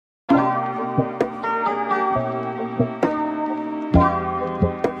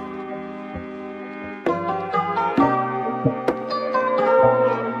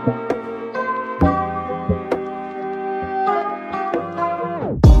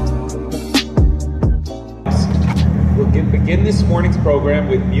begin this morning's program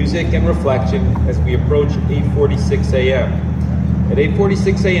with music and reflection as we approach 8:46 a.m. At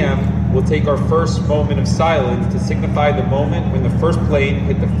 8:46 a.m., we'll take our first moment of silence to signify the moment when the first plane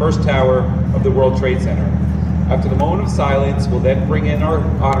hit the first tower of the World Trade Center. After the moment of silence, we'll then bring in our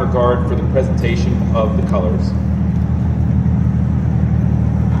honor guard for the presentation of the colors.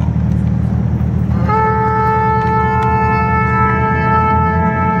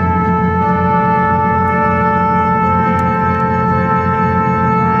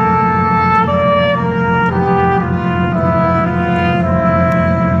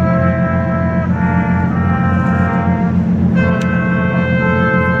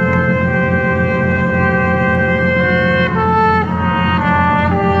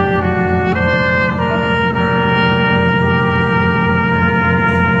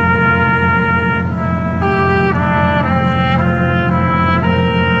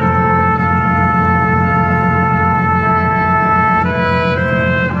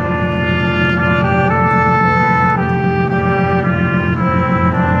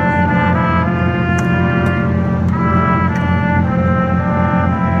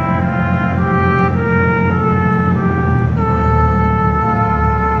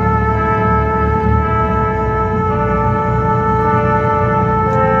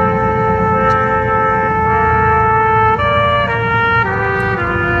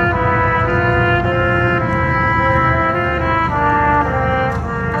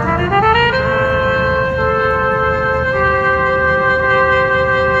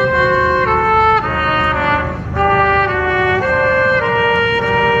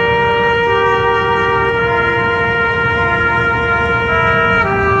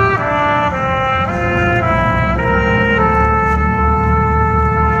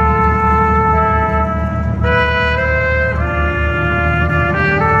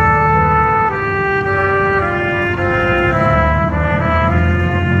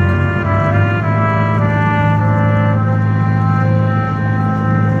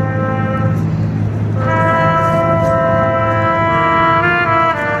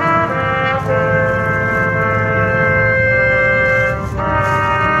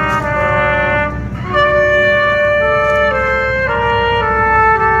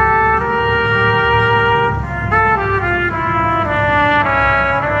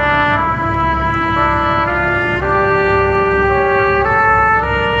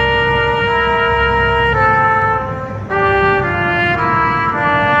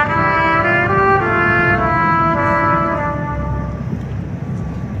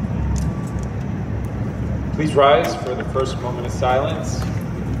 Please rise for the first moment of silence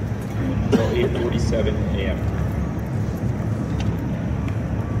until 8:47 a.m.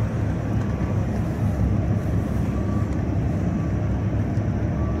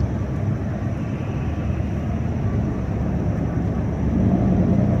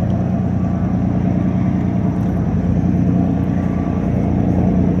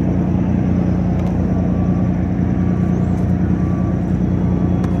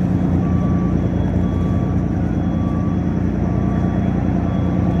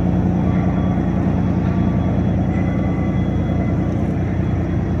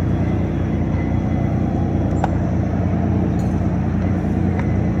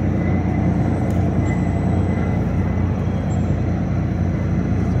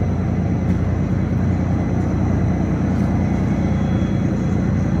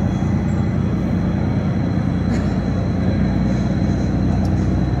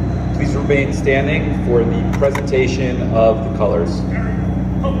 Remain standing for the presentation of the colors.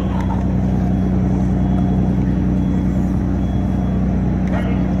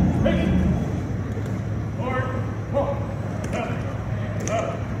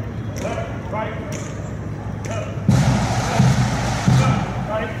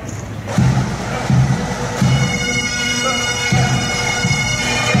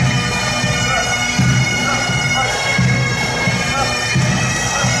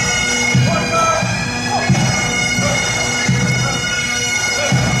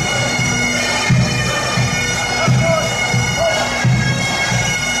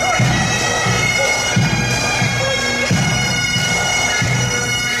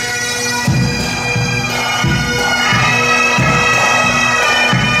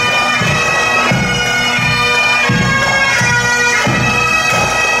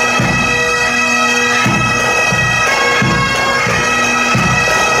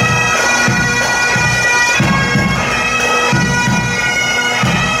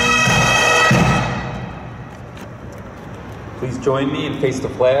 Please join me and face the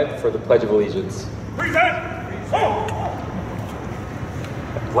flag for the Pledge of Allegiance. I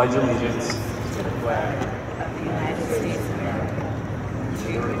pledge allegiance to the flag United States of America, and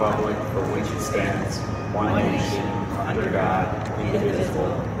the republic for which it stands, one nation, under God,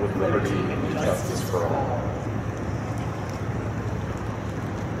 indivisible, with liberty and justice for all.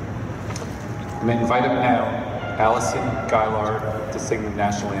 I'm going to invite up now Allison Gaillard to sing the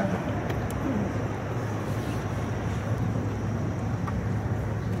national anthem.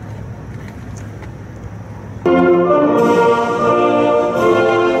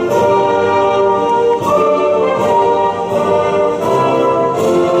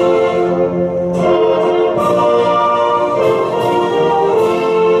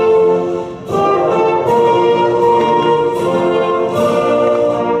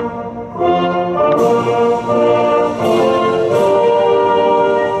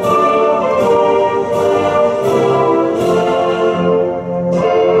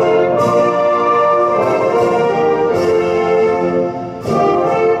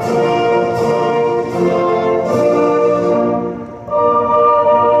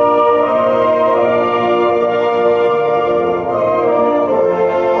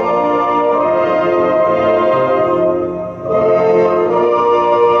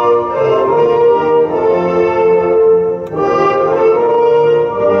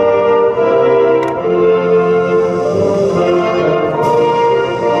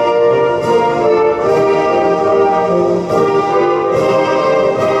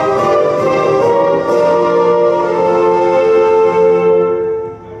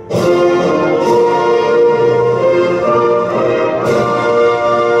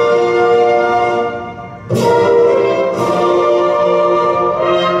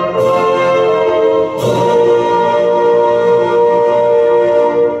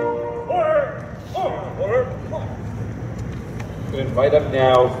 Invite up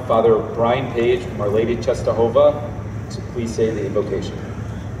now Father Brian Page from Our Lady of Czestochowa to please say the invocation.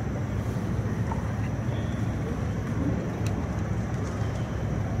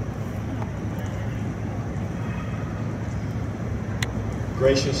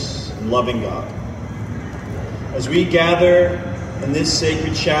 Gracious and loving God, as we gather in this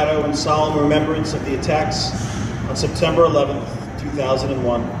sacred shadow and solemn remembrance of the attacks on September 11th,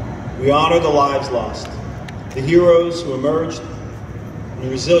 2001, we honor the lives lost, the heroes who emerged, and the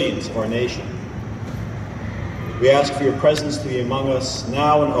resilience of our nation. We ask for your presence to be among us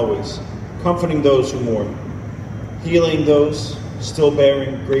now and always, comforting those who mourn, healing those still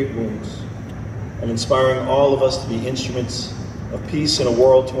bearing great wounds, and inspiring all of us to be instruments of peace in a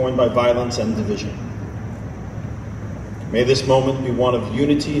world torn by violence and division. May this moment be one of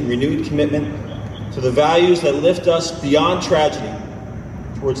unity and renewed commitment to the values that lift us beyond tragedy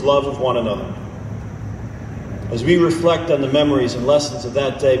towards love of one another. As we reflect on the memories and lessons of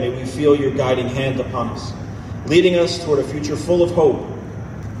that day, may we feel your guiding hand upon us, leading us toward a future full of hope.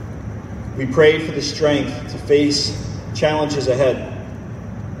 We pray for the strength to face challenges ahead,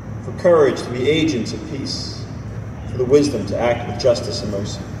 for courage to be agents of peace, for the wisdom to act with justice and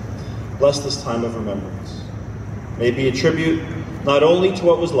mercy. Bless this time of remembrance. May it be a tribute not only to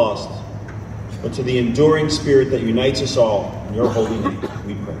what was lost, but to the enduring spirit that unites us all. In your holy name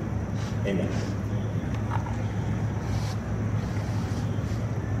we pray. Amen.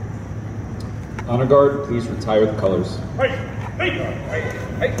 Honor Guard, please retire the colors.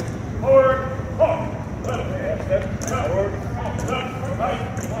 Forward, left, step, forward, left,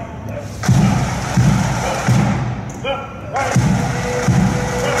 right.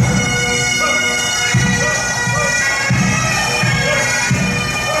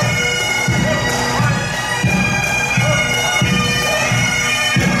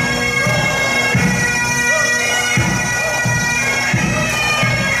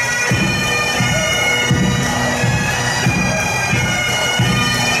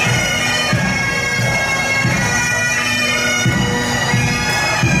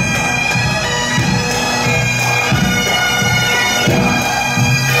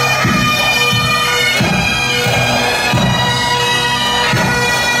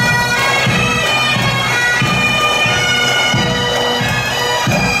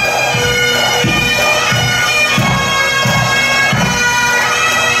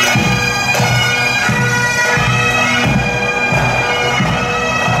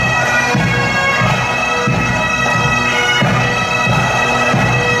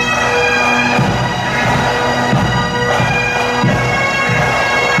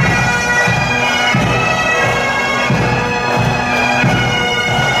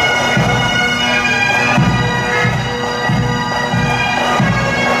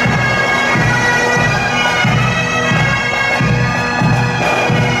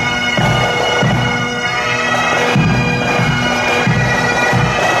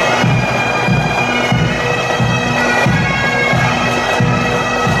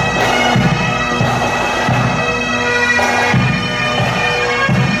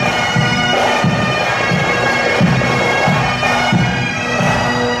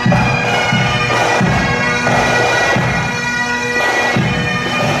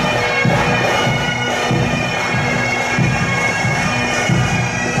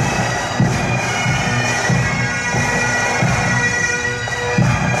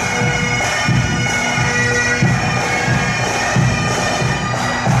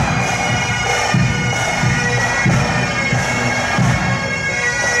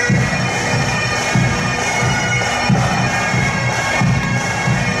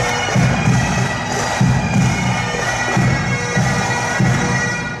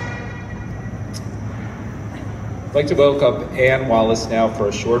 I'd like to welcome Ann Wallace now for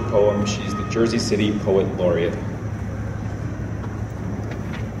a short poem. She's the Jersey City Poet Laureate.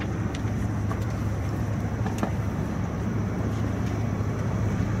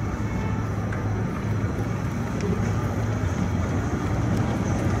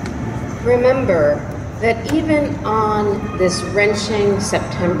 Remember that even on this wrenching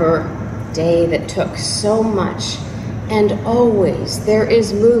September day that took so much, and always there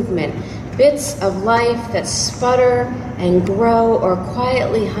is movement, bits of life that sputter and grow or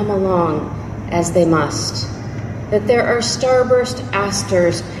quietly hum along as they must. That there are starburst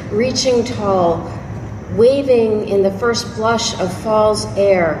asters reaching tall, waving in the first blush of fall's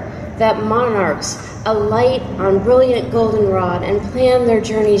air, that monarchs alight on brilliant goldenrod and plan their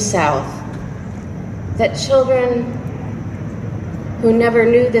journey south. That children who never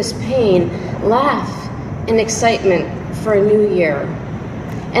knew this pain laugh in excitement for a new year.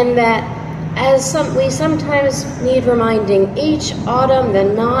 And that we sometimes need reminding, each autumn the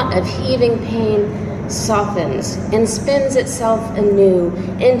knot of heaving pain softens and spins itself anew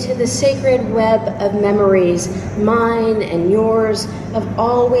into the sacred web of memories, mine and yours, of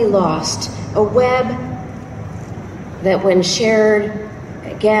all we lost, a web that when shared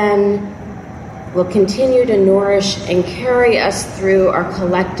again will continue to nourish and carry us through our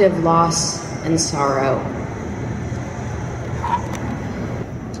collective loss and sorrow.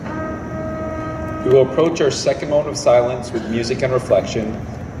 We will approach our second moment of silence with music and reflection.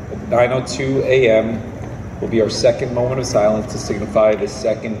 At 9:02 a.m. will be our second moment of silence to signify the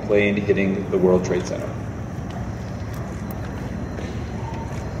second plane hitting the World Trade Center.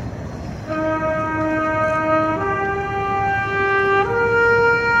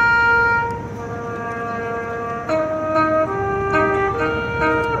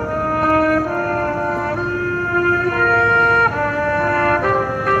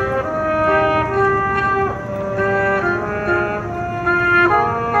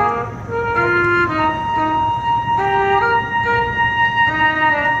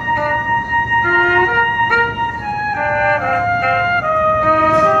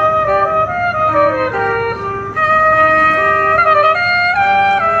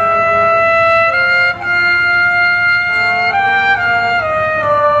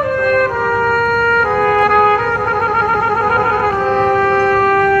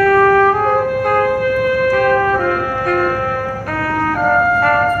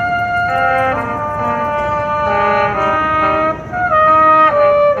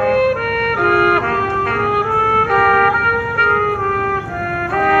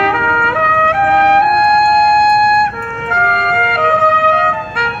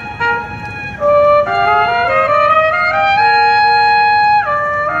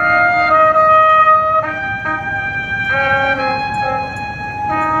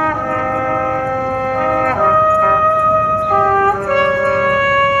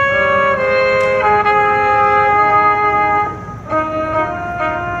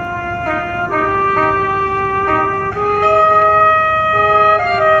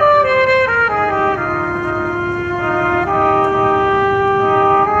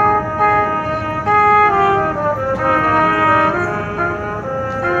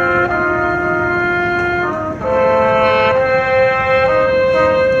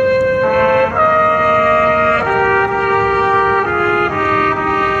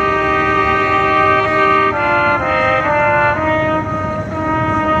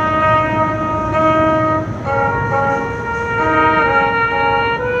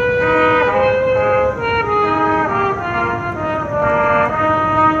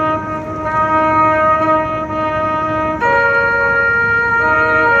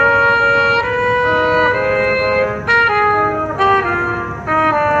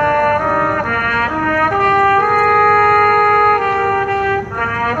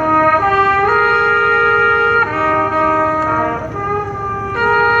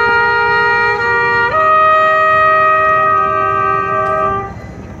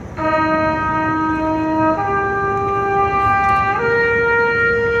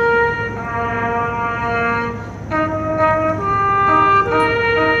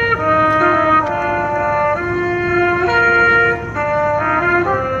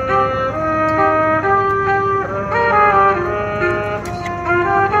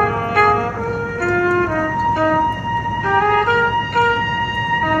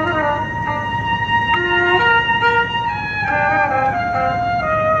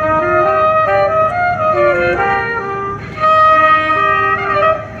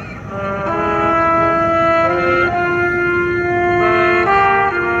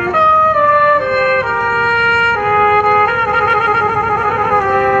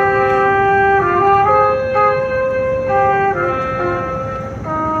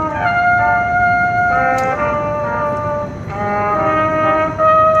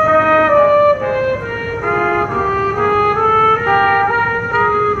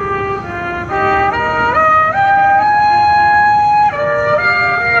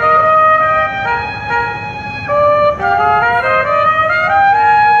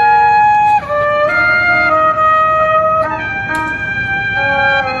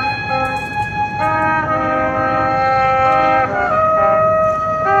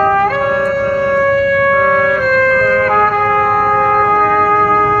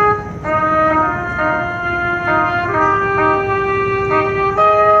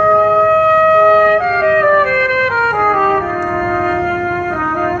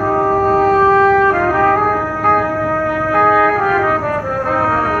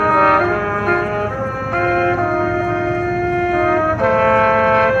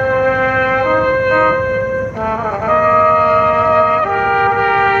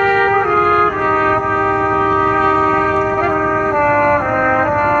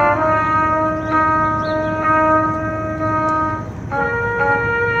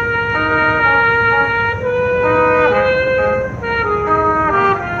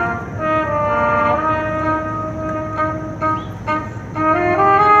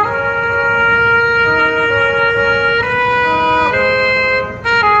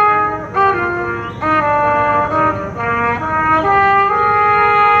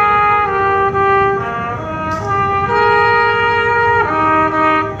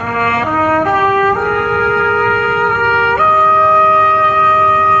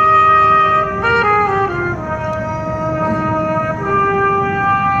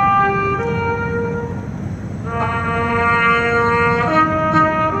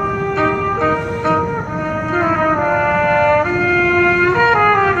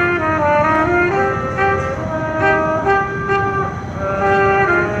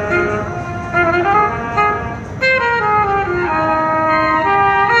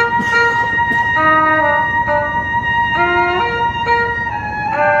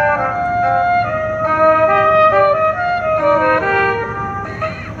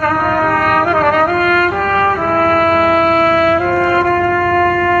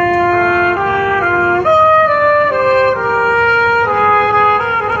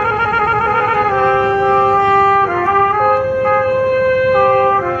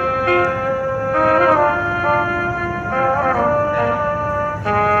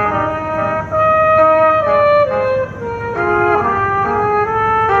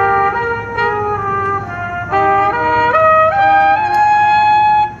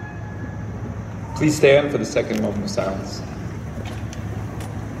 stand for the second moment of silence.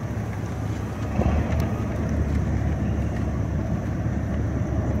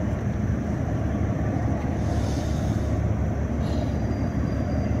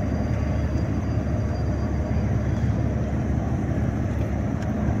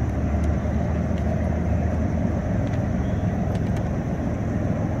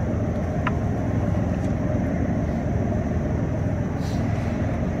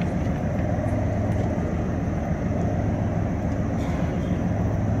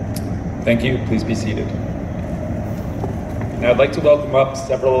 Thank you. Please be seated. Now I'd like to welcome up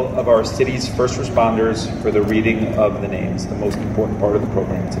several of our city's first responders for the reading of the names, the most important part of the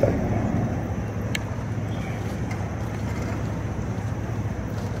program today.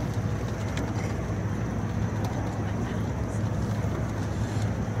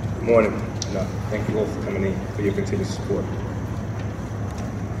 Good morning. Thank you all for coming in, for your continued support.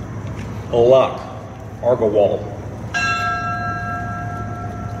 Olak Argawal.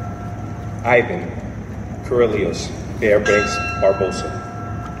 Ivan Cornelius Fairbanks Barbosa.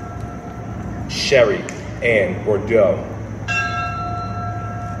 Sherry Ann Bordeaux.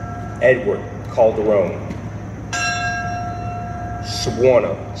 Edward Calderon.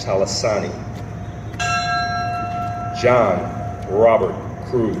 Swarna Chalasani. John Robert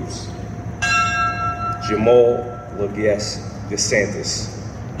Cruz. Jamal Lagues DeSantis.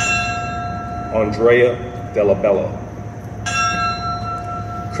 Andrea Della Bella.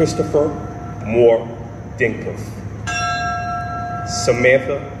 Christopher Moore Dinkov.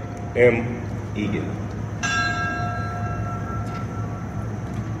 Samantha M. Egan.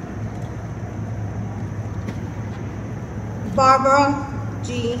 Barbara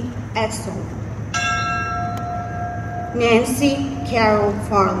G. Edsel. Nancy Carol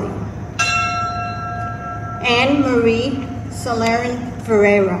Farley. Anne Marie Salarin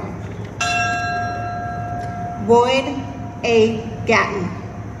Ferreira. Boyd A. Gatton.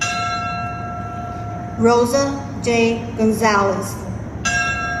 Rosa J. Gonzalez.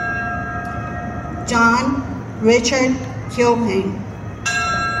 John Richard Kilhane.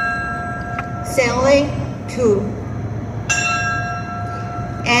 Sally Koo.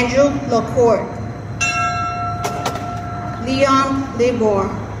 Andrew LaCourte. Leon Libor.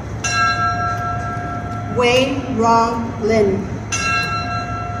 Wei Rong Lin.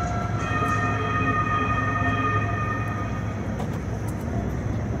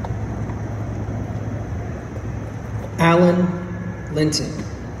 Alan Linton.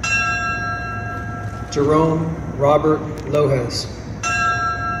 Jerome Robert Lohez.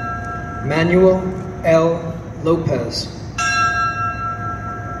 Manuel L. Lopez.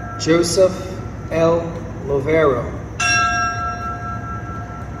 Joseph L. Lovero.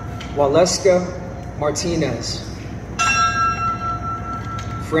 Waleska Martinez.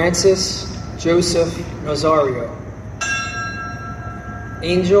 Francis Joseph Nazario.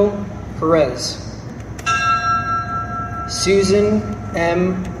 Angel Perez. Susan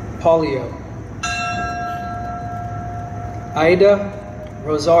M. Polio. Ida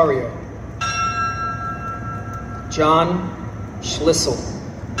Rosario. John Schlissel.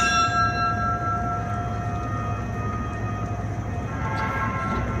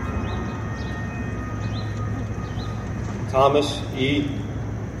 Thomas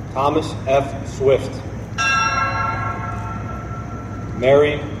F. Swift.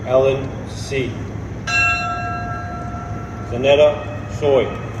 Mary Ellen C. Zanetta Soy.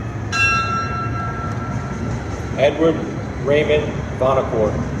 Edward Raymond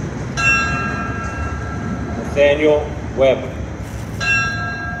Bonacourt. Nathaniel Webb.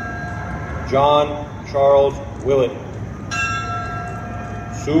 John Charles Willett.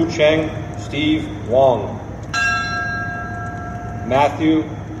 Su Cheng Steve Wong. Matthew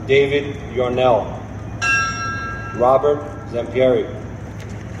David Yornell. Robert Zampieri.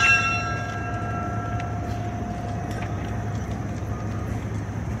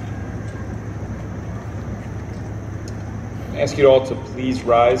 I ask you all to please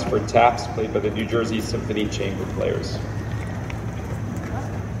rise for taps played by the New Jersey Symphony Chamber Players.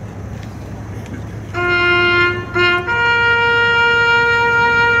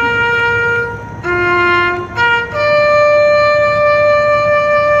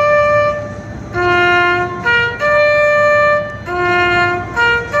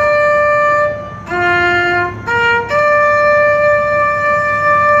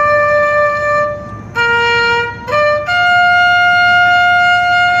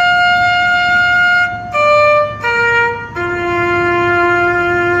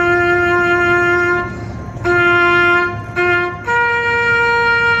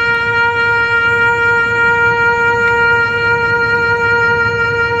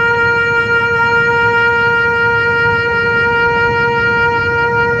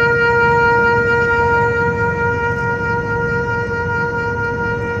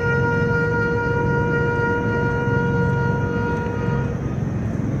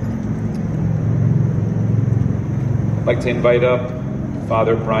 to invite up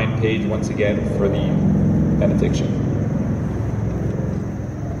Father Brian Page once again for the benediction.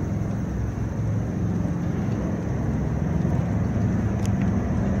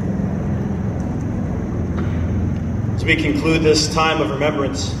 As we conclude this time of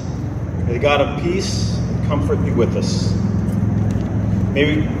remembrance, may the God of peace and comfort be with us.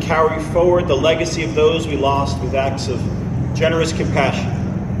 May we carry forward the legacy of those we lost with acts of generous compassion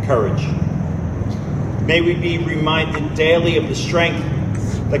and courage. May we be reminded daily of the strength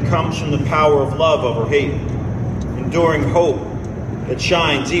that comes from the power of love over hate, enduring hope that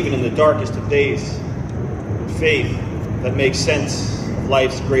shines even in the darkest of days, and faith that makes sense of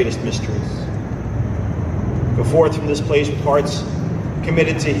life's greatest mysteries. Go forth from this place with hearts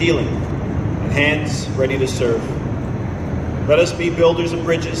committed to healing and hands ready to serve. Let us be builders of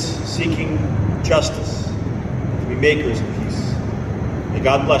bridges, seeking justice, to be makers of peace. May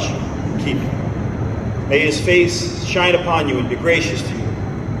God bless you and keep you. May his face shine upon you and be gracious to you.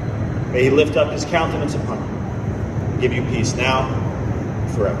 May he lift up his countenance upon you and give you peace now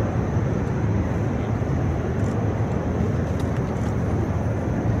and forever.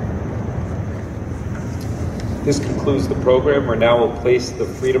 This concludes the program. We're now will place the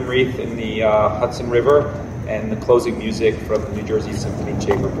Freedom Wreath in the Hudson River and the closing music from the New Jersey Symphony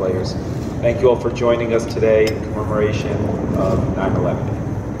Chamber Players. Thank you all for joining us today in commemoration of 9/11.